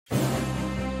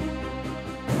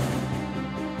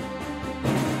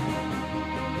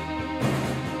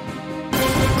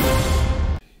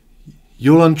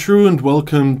Yolan True, and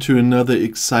welcome to another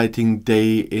exciting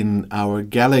day in our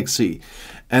galaxy.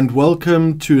 And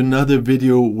welcome to another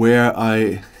video where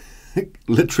I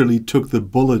literally took the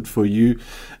bullet for you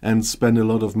and spent a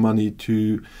lot of money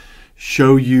to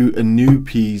show you a new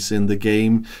piece in the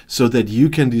game so that you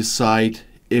can decide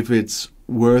if it's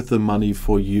worth the money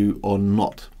for you or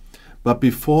not. But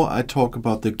before I talk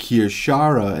about the Kir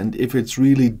Shara and if it's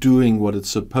really doing what it's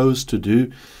supposed to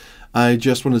do, I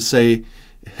just want to say,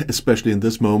 especially in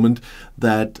this moment,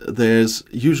 that there's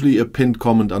usually a pinned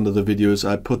comment under the videos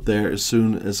I put there as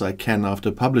soon as I can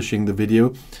after publishing the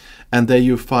video. And there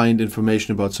you find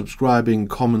information about subscribing,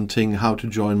 commenting, how to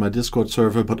join my Discord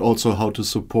server, but also how to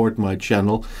support my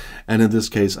channel. And in this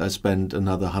case, I spent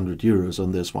another 100 euros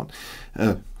on this one.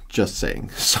 Just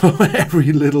saying. So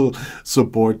every little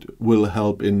support will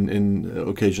help in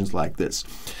occasions like this.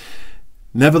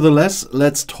 Nevertheless,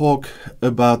 let's talk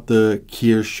about the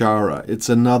Kir Shara. It's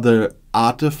another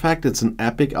artifact, it's an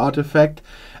epic artifact,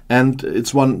 and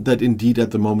it's one that indeed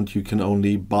at the moment you can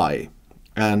only buy.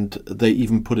 And they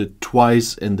even put it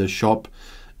twice in the shop,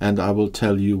 and I will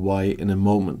tell you why in a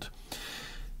moment.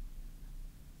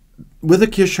 With the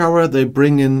Kir Shara, they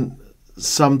bring in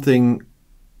something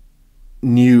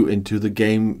new into the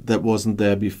game that wasn't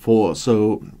there before.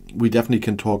 So we definitely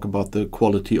can talk about the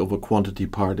quality over quantity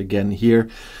part again here,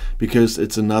 because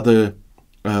it's another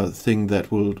thing that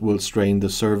will strain the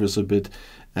service a bit,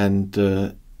 and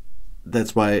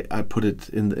that's why I put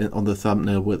it on the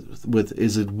thumbnail with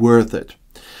is it worth it?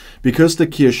 Because the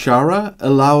Kir Shara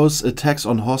allows attacks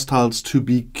on hostiles to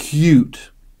be queued,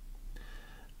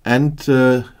 and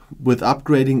with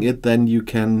upgrading it, then you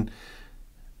can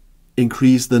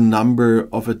increase the number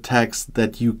of attacks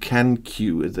that you can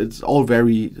queue. It's all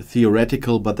very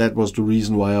theoretical, but that was the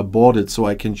reason why I bought it, so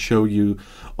I can show you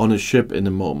on a ship in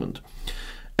a moment.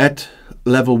 At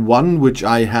level 1, which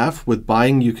I have, with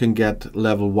buying you can get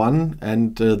level 1,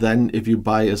 and then if you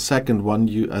buy a second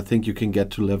one, I think you can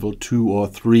get to level 2 or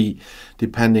 3,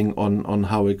 depending on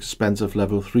how expensive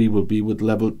level 3 will be. With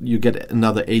level, you get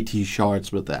another 80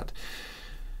 shards with that.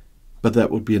 But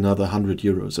that would be another 100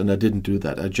 euros, and I didn't do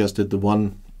that. I just did the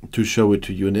one to show it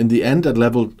to you. And in the end, at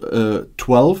level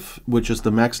 12, which is the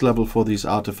max level for these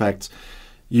artifacts,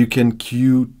 you can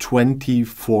queue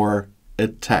 24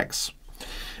 attacks.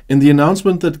 In the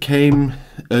announcement that came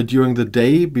during the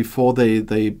day before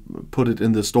they put it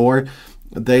in the store,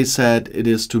 they said it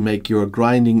is to make your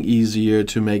grinding easier,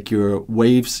 to make your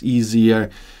waves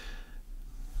easier.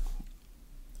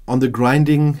 On the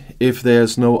grinding, if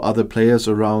there's no other players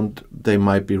around, they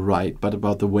might be right. But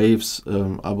about the waves,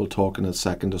 I will talk in a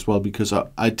second as well, because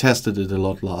I tested it a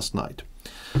lot last night.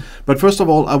 But first of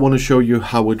all, I want to show you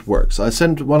how it works. I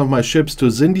sent one of my ships to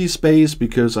Zindi space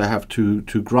because I have to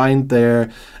grind there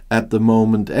at the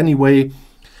moment anyway.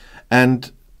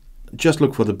 And just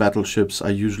look for the battleships I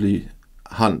usually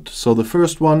hunt. So the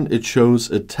first one, it shows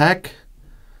attack.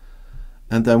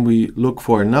 And then we look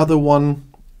for another one,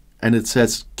 and it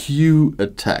says queue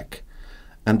attack,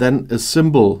 and then a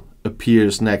symbol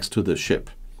appears next to the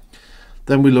ship.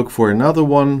 Then we look for another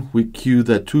one, we queue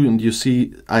that too, and you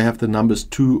see I have the numbers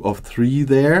 2 of 3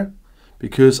 there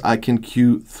because I can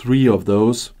queue 3 of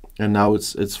those, and now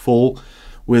it's full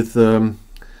with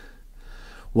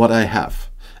what I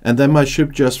have. And then my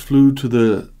ship just flew to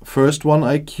the first one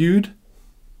I queued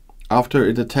after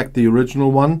it attacked the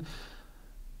original one,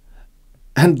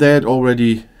 and there it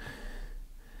already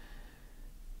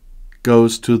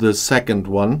goes to the second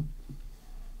one,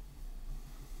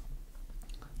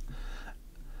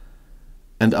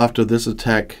 and after this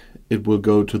attack it will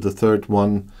go to the third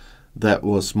one that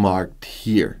was marked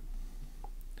here.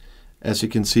 As you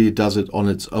can see, it does it on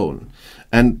its own,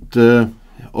 and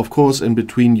of course in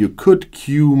between you could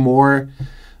queue more,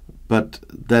 but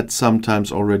that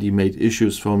sometimes already made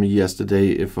issues for me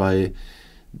yesterday if I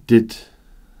did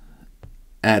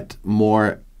add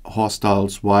more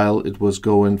hostiles while it was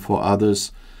going for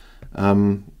others.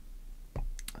 I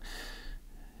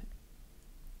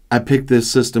picked this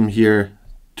system here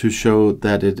to show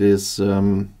that it is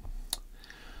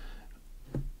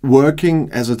working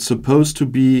as it's supposed to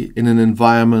be in an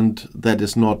environment that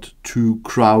is not too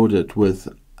crowded with,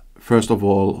 first of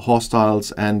all,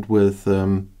 hostiles and with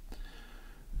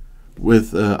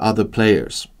other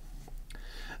players.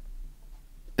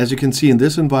 As you can see in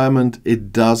this environment,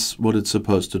 it does what it's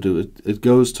supposed to do. It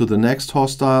goes to the next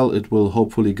hostile, it will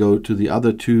hopefully go to the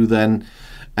other 2 then.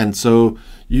 And so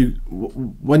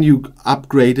when you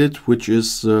upgrade it, which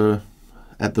is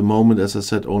at the moment, as I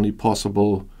said, only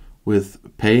possible with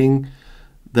paying,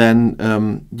 then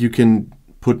you can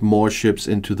put more ships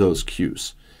into those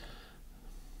queues.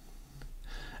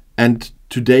 And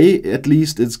Today, at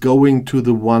least, it's going to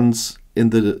the ones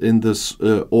in this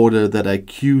order that I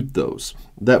queued those.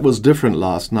 That was different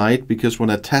last night, because when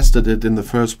I tested it in the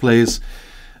first place,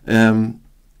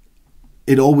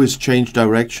 it always changed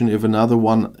direction. If another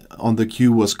one on the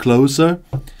queue was closer,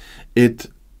 it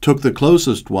took the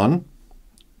closest one,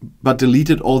 but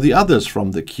deleted all the others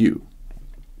from the queue.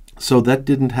 So that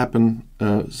didn't happen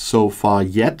so far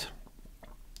yet.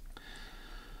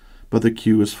 But the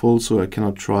queue is full, so I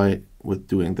cannot try with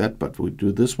doing that, but we'll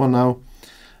do this one now.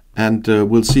 And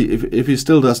we'll see if he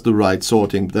still does the right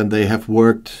sorting, then they have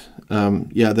worked,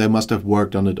 yeah, they must have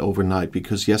worked on it overnight,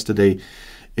 because yesterday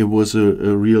it was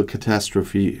a real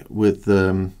catastrophe with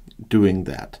doing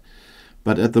that.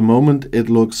 But at the moment it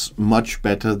looks much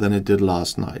better than it did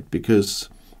last night, because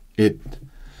it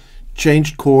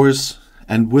changed course,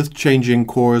 and with changing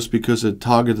course, because it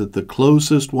targeted the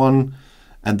closest one,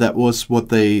 and that was what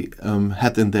they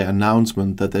had in their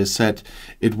announcement, that they said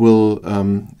it will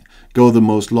go the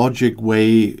most logic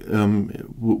way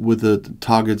with the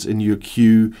targets in your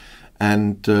queue.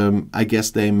 And I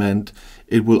guess they meant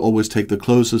it will always take the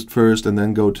closest first and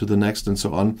then go to the next and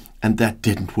so on. And that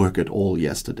didn't work at all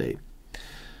yesterday.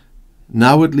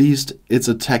 Now at least it's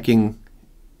attacking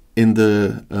in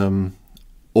the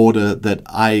order that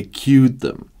I queued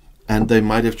them. And they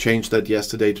might have changed that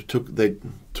yesterday. They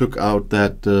took out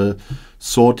that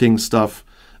sorting stuff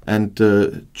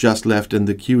and just left in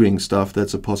the queuing stuff.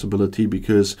 That's a possibility,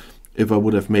 because if I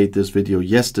would have made this video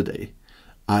yesterday,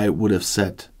 I would have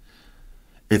said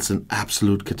it's an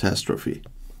absolute catastrophe,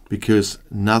 because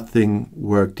nothing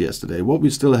worked yesterday. What we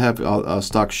still have are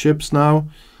stuck ships now,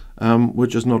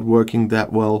 which is not working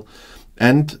that well.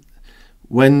 And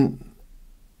when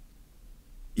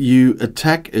you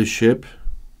attack a ship,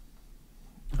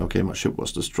 okay, my ship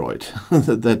was destroyed.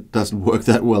 That doesn't work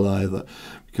that well either,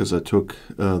 because I took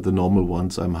the normal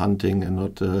ones I'm hunting and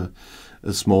not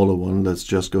a smaller one. Let's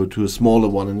just go to a smaller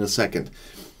one in a second.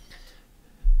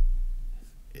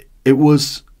 It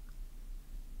was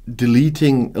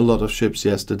deleting a lot of ships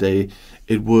yesterday.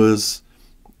 It was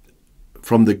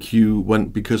from the queue,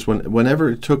 because whenever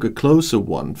it took a closer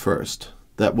one first,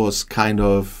 that was kind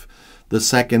of the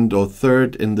second or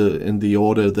third in the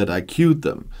order that I queued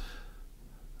them.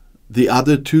 The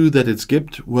other two that it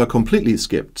skipped were completely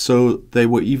skipped, so they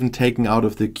were even taken out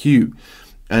of the queue.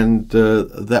 And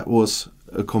that was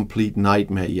a complete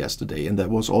nightmare yesterday. And that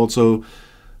was also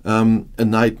a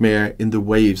nightmare in the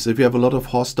waves. If you have a lot of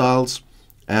hostiles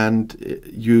and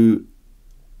you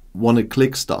want to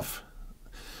click stuff,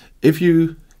 if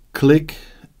you click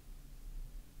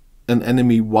an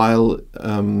enemy while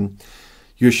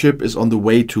your ship is on the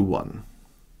way to one,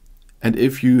 and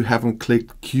if you haven't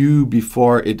clicked Q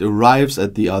before it arrives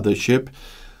at the other ship,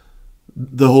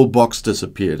 the whole box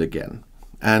disappeared again.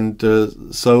 And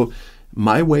so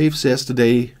my waves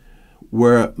yesterday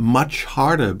were much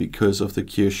harder because of the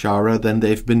Kir Shara than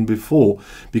they've been before,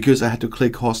 because I had to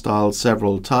click hostile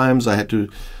several times. I had to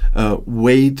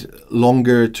wait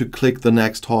longer to click the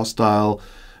next hostile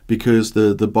because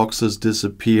the boxes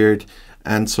disappeared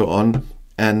and so on.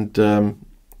 And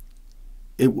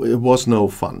it was no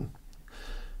fun.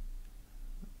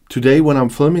 Today, when I'm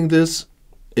filming this,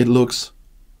 it looks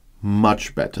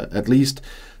much better. At least,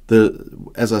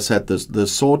 as I said, the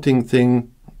sorting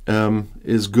thing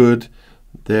is good.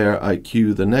 There I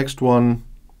queue the next one,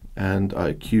 and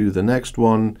I queue the next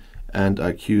one, and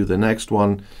I queue the next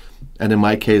one. And in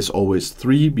my case, always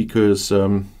 3, because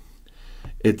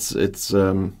it's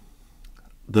the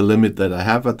limit that I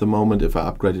have at the moment. If I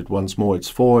upgrade it once more, it's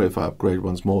 4. If I upgrade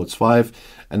once more, it's 5.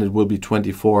 And it will be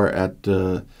 24 at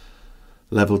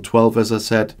level 12, as I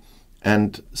said.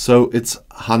 And so it's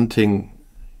hunting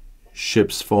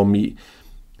ships for me.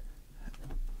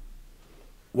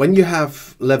 When you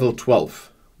have level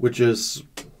 12, which is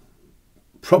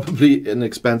probably an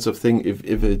expensive thing if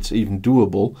it's even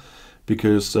doable,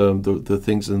 because the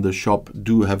things in the shop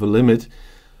do have a limit.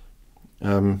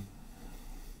 There's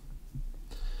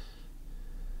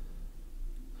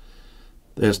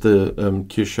the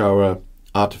Kir Shara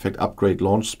Artifact Upgrade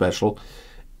Launch Special.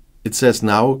 It says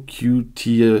now Q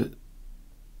tier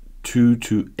 2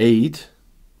 to 8.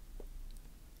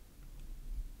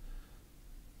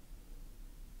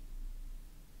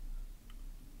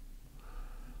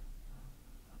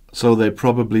 So they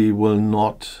probably will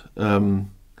not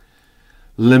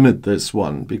limit this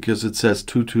one, because it says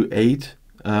 2 to 8,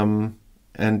 and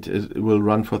it will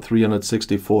run for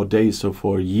 364 days, so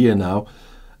for a year now.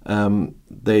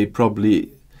 They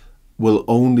probably will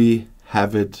only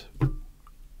have it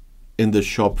in the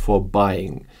shop for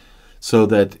buying. so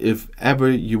that if ever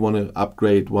you want to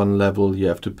upgrade one level, you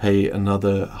have to pay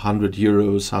another €100,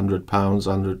 £100,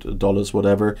 $100,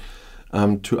 whatever,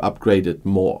 to upgrade it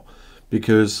more,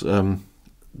 because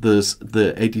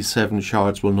the 87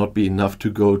 shards will not be enough to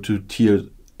go to tier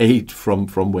 8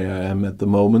 from where I am at the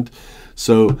moment.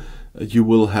 So you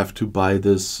will have to buy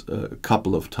this a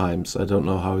couple of times. I don't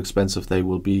know how expensive they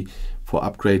will be for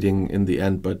upgrading in the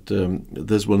end, but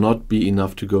this will not be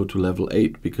enough to go to level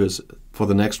 8, because for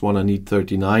the next one I need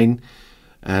 39,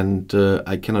 and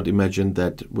I cannot imagine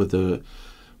that with the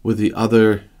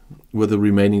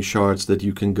remaining shards that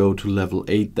you can go to level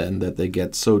 8 then, that they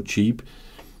get so cheap.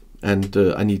 And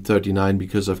I need 39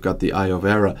 because I've got the Eye of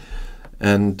Era,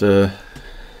 and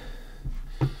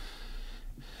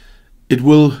it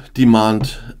will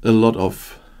demand a lot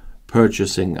of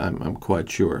purchasing, I'm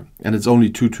quite sure. And it's only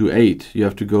 2 to 8. You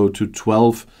have to go to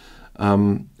 12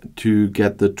 to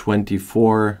get the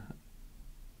 24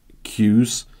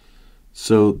 queues,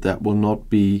 so that will not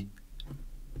be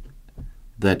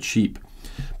that cheap.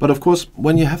 But of course,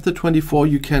 when you have the 24,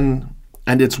 you can,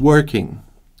 and it's working.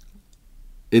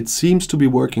 It seems to be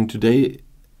working today,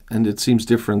 and it seems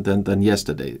different than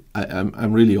yesterday.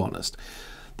 I'm really honest.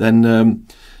 Then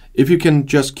if you can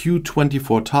just queue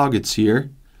 24 targets here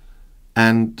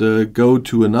and go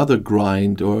to another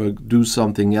grind or do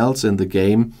something else in the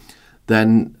game,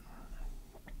 then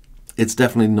it's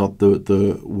definitely not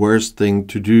the worst thing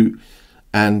to do.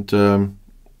 And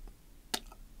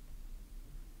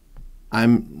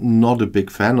I'm not a big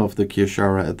fan of the Kir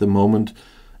Shara at the moment.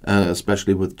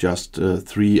 Especially with just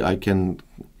 3, I can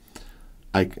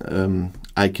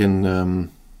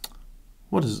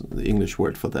what is the English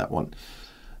word for that one?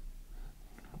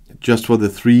 Just for the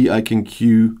 3 I can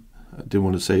queue. I didn't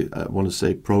want to say, I want to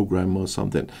say program or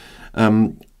something.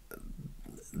 Then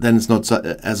it's not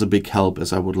as a big help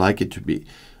as I would like it to be,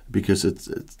 because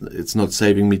it's not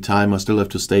saving me time. I still have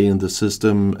to stay in the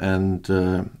system and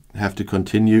have to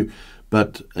continue.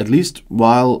 But at least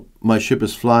while my ship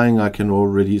is flying, I can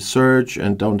already search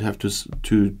and don't have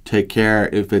to take care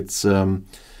if it's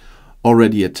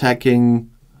already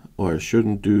attacking, or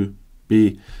shouldn't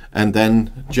be, and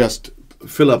then just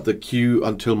fill up the queue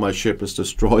until my ship is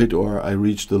destroyed or I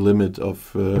reach the limit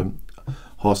of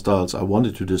hostiles I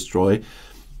wanted to destroy.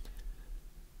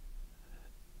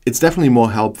 It's definitely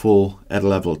more helpful at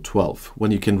level 12,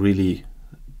 when you can really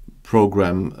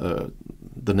program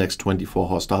the next 24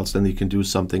 hostiles, then you can do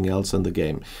something else in the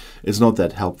game. It's not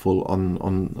that helpful on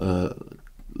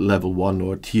level 1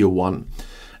 or tier 1.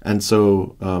 And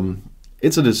so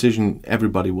it's a decision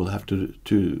everybody will have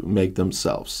to make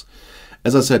themselves.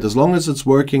 As I said, as long as it's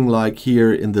working like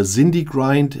here in the Zindi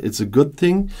grind, it's a good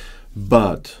thing.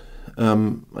 But,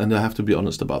 and I have to be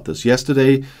honest about this,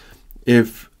 yesterday,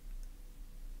 if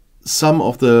some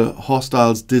of the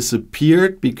hostiles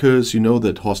disappeared, because you know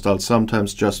that hostiles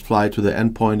sometimes just fly to the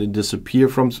endpoint and disappear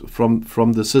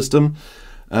from the system,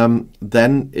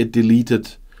 then it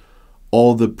deleted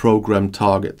all the programmed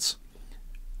targets.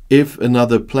 If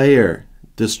another player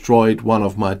destroyed one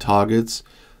of my targets,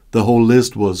 the whole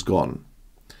list was gone.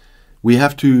 We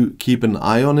have to keep an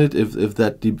eye on it if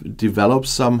that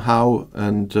develops somehow,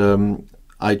 and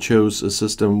I chose a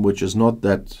system which is not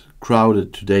that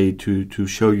crowded today to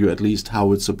show you at least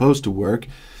how it's supposed to work.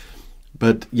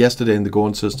 But yesterday in the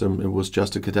Gorn system, it was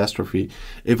just a catastrophe.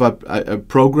 If I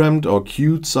programmed or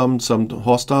queued some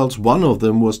hostiles, one of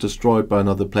them was destroyed by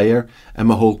another player and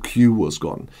my whole queue was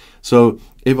gone. So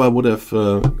if I would have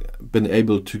been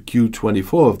able to queue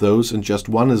 24 of those and just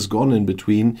one is gone in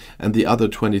between and the other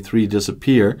 23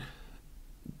 disappear,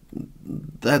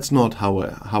 that's not how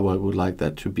I would like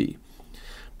that to be.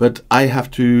 But I have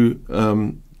to,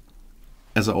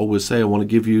 as I always say, I want to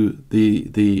give you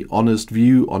the honest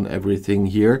view on everything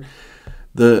here.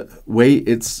 The way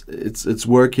it's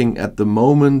working at the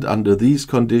moment under these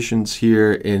conditions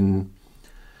here in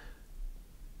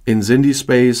Zindi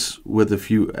space, with a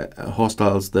few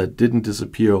hostiles that didn't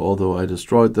disappear, although I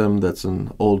destroyed them. That's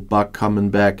an old bug coming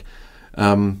back.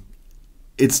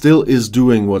 It still is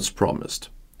doing what's promised.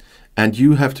 And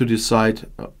you have to decide,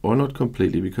 or not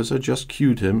completely, because I just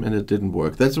queued him and it didn't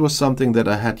work. That was something that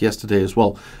I had yesterday as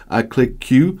well. I clicked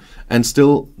queue and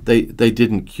still they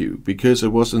didn't queue, because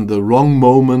it was in the wrong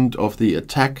moment of the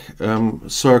attack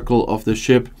circle of the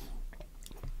ship.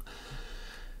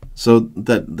 So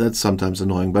that's sometimes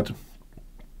annoying, but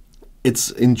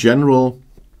it's in general,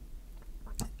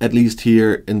 at least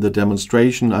here in the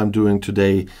demonstration I'm doing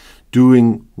today,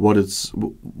 doing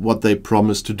what they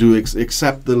promised to do,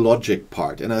 except the logic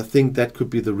part. And I think that could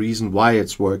be the reason why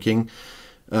it's working,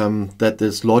 that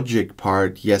this logic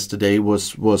part yesterday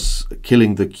was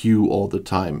killing the queue all the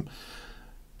time.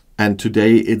 and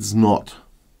today it's not,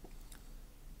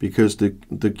 because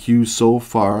the queue so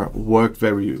far worked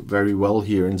very, very well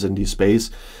here in Zindi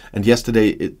space. And yesterday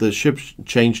the ship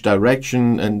changed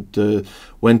direction and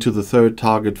went to the third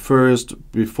target first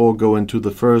before going to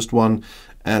the first one,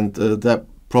 and that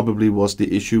probably was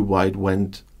the issue why it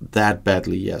went that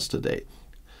badly yesterday.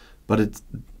 But it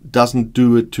doesn't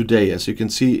do it today. As you can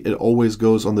see, it always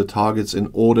goes on the targets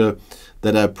in order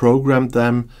that I programmed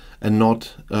them, and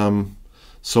not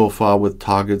so far with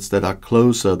targets that are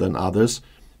closer than others.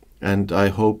 And I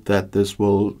hope that this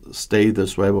will stay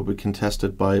this way, but we can test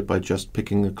it by just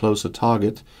picking a closer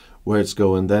target. Where it's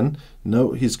going then?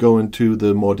 No, he's going to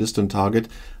the more distant target.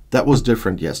 That was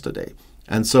different yesterday.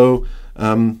 And so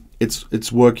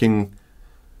it's working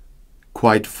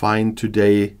quite fine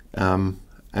today.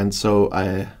 And so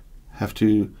I have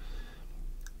to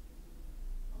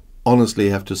honestly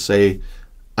have to say,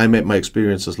 I made my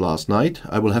experiences last night.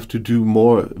 I will have to do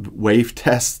more wave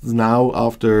tests now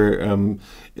after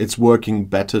it's working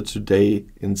better today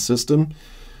in system.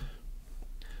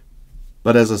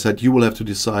 But as I said, you will have to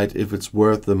decide if it's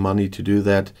worth the money to do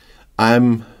that.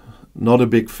 I'm not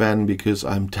a big fan, because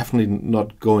I'm definitely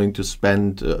not going to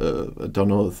spend, I don't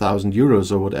know, 1,000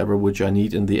 euros or whatever, which I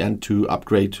need in the end to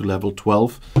upgrade to level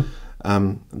 12.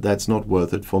 That's not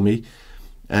worth it for me.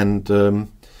 And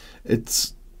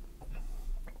it's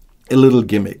a little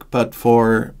gimmick, but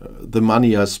for the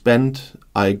money I spent,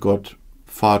 I got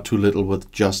far too little with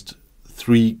just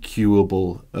 3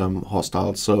 queuable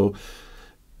hostiles. So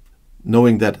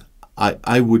knowing that,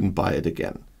 I wouldn't buy it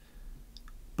again.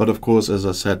 But of course, as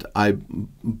I said, I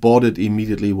bought it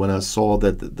immediately when I saw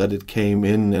that it came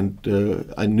in, and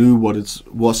I knew what it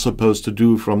was supposed to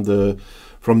do from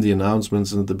the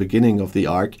announcements in the beginning of the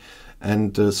arc.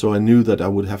 And so I knew that I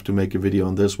would have to make a video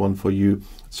on this one for you,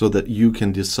 so that you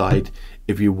can decide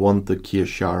if you want the Kir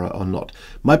Shara or not.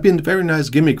 Might be a very nice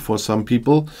gimmick for some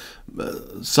people.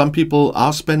 Some people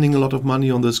are spending a lot of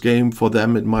money on this game. For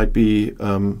them it might be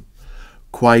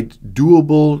quite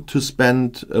doable to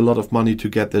spend a lot of money to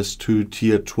get this to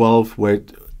tier 12, where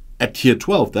at tier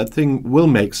 12 that thing will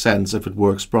make sense if it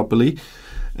works properly.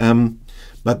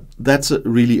 But that's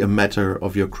really a matter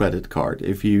of your credit card.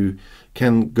 If you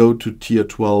can go to tier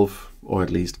 12, or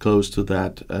at least close to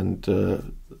that,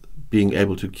 and being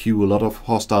able to queue a lot of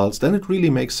hostiles, then it really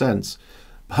makes sense.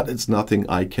 But it's nothing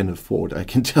I can afford, I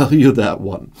can tell you that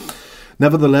one.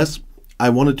 Nevertheless, I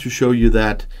wanted to show you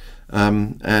that,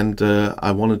 and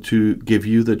I wanted to give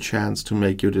you the chance to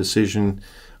make your decision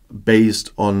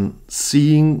based on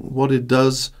seeing what it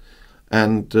does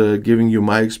and giving you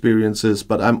my experiences.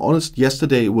 But I'm honest,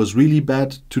 yesterday it was really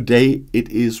bad. Today it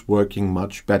is working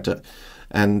much better.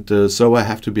 And so I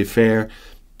have to be fair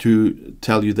to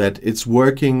tell you that it's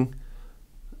working,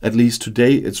 at least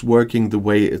today, it's working the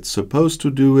way it's supposed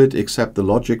to do it, except the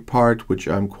logic part, which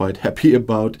I'm quite happy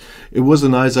about. It was a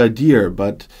nice idea,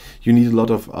 but you need a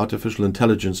lot of artificial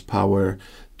intelligence power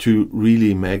to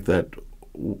really make that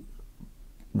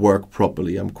work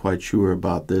properly. I'm quite sure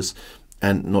about this.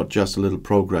 And not just a little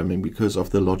programming. Because of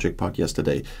the logic part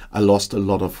yesterday, I lost a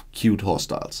lot of cute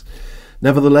hostiles.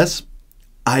 Nevertheless,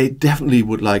 I definitely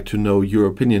would like to know your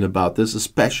opinion about this,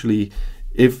 especially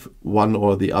if one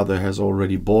or the other has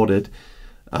already bought it.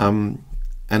 And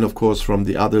of course, from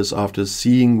the others, after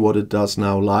seeing what it does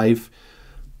now live,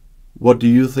 what do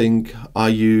you think?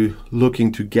 Are you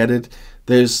looking to get it?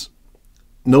 There's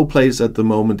no place at the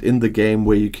moment in the game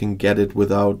where you can get it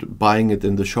without buying it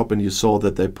in the shop, and you saw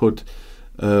that they put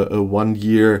a 1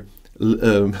 year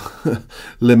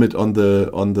limit on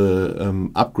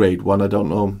the upgrade one. I don't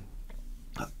know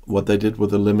what they did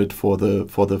with the limit for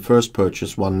the first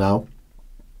purchase one now,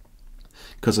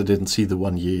 because I didn't see the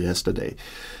 1 year yesterday.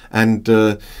 And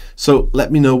so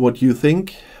let me know what you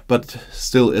think. But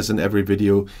still, as in every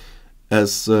video,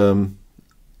 as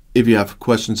if you have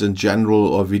questions in general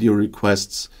or video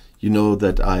requests, you know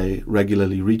that I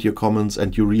regularly read your comments,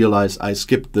 and you realize I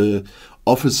skipped the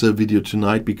officer video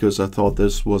tonight because I thought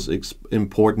this was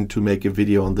important to make a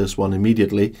video on this one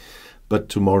immediately. But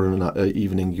tomorrow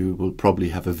evening you will probably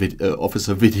have a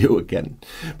officer video again.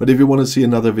 But if you want to see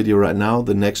another video right now,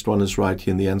 the next one is right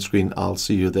here in the end screen. I'll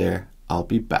see you there. I'll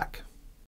be back.